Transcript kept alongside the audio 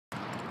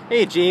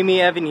Hey Jamie,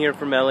 Evan here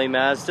from LA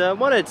Mazda. I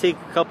wanted to take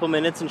a couple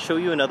minutes and show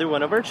you another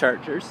one of our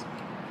Chargers.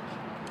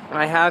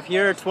 I have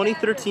here a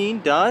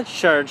 2013 Dodge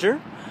Charger.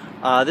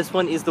 This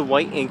one is the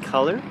white in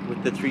color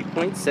with the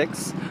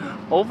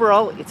 3.6.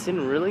 Overall, it's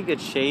in really good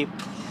shape.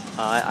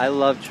 I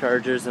love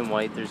Chargers in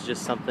white. There's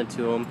just something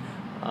to them.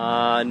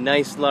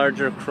 Nice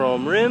larger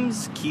chrome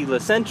rims,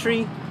 keyless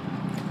entry,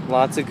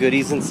 lots of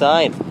goodies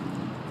inside.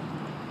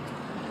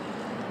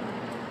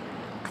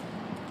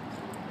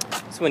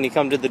 So when you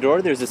come to the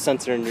door, there's a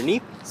sensor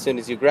underneath. As soon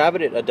as you grab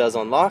it, it does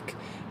unlock.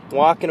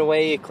 Walking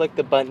away, you click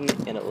the button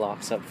and it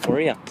locks up for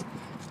you.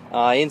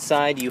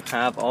 Inside you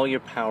have all your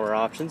power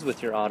options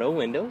with your auto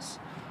windows.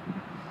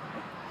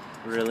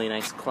 Really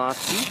nice cloth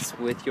seats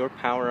with your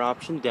power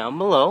option down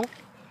below.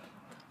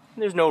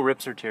 There's no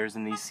rips or tears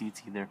in these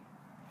seats either.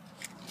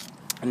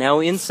 Now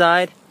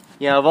inside,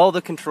 you have all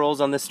the controls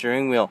on the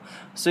steering wheel.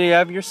 So you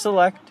have your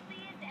select,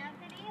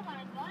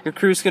 your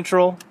cruise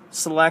control,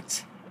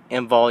 select,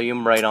 and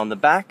volume right on the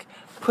back.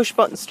 Push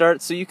button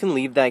start, so you can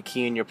leave that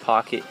key in your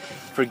pocket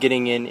for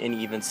getting in and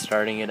even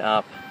starting it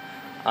up.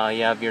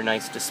 You have your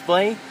nice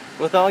display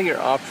with all your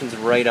options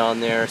right on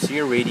there. So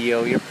your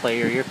radio, your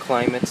player, your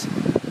climate,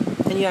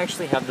 and you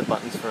actually have the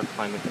buttons for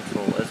climate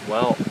control as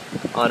well.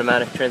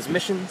 Automatic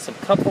transmission, some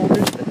cup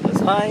holders that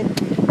does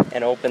hide,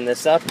 and open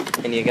this up,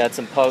 and you got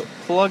some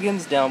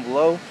plugins down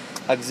below,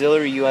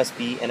 auxiliary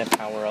USB, and a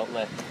power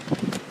outlet.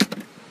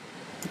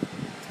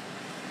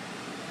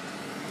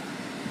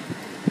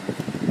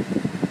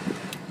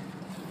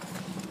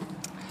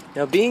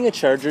 Now, being a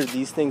Charger,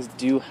 these things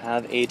do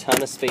have a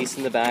ton of space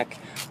in the back.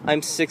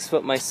 I'm 6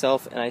 foot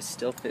myself, and I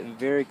still fit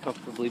very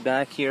comfortably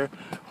back here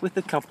with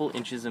a couple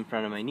inches in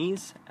front of my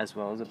knees, as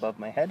well as above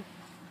my head.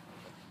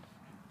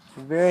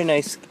 Very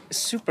nice,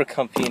 super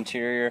comfy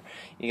interior.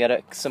 You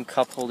got some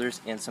cup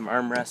holders and some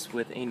armrests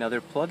with another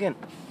plug-in.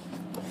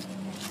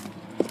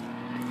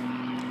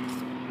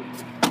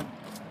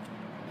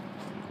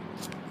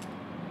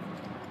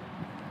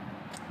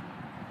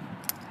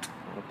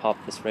 I'll pop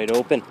this right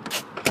open.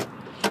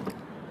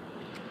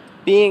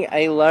 Being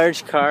a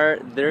large car,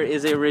 there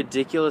is a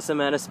ridiculous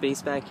amount of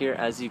space back here,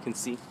 as you can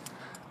see.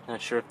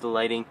 Not sure if the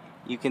lighting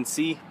you can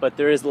see, but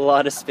there is a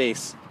lot of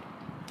space.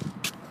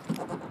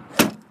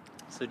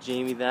 So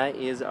Jamie, that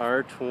is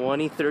our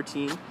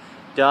 2013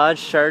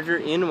 Dodge Charger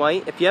in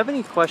white. If you have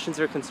any questions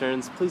or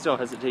concerns, please don't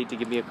hesitate to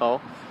give me a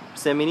call.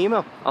 Send me an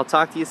email. I'll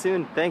talk to you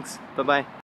soon. Thanks. Bye-bye.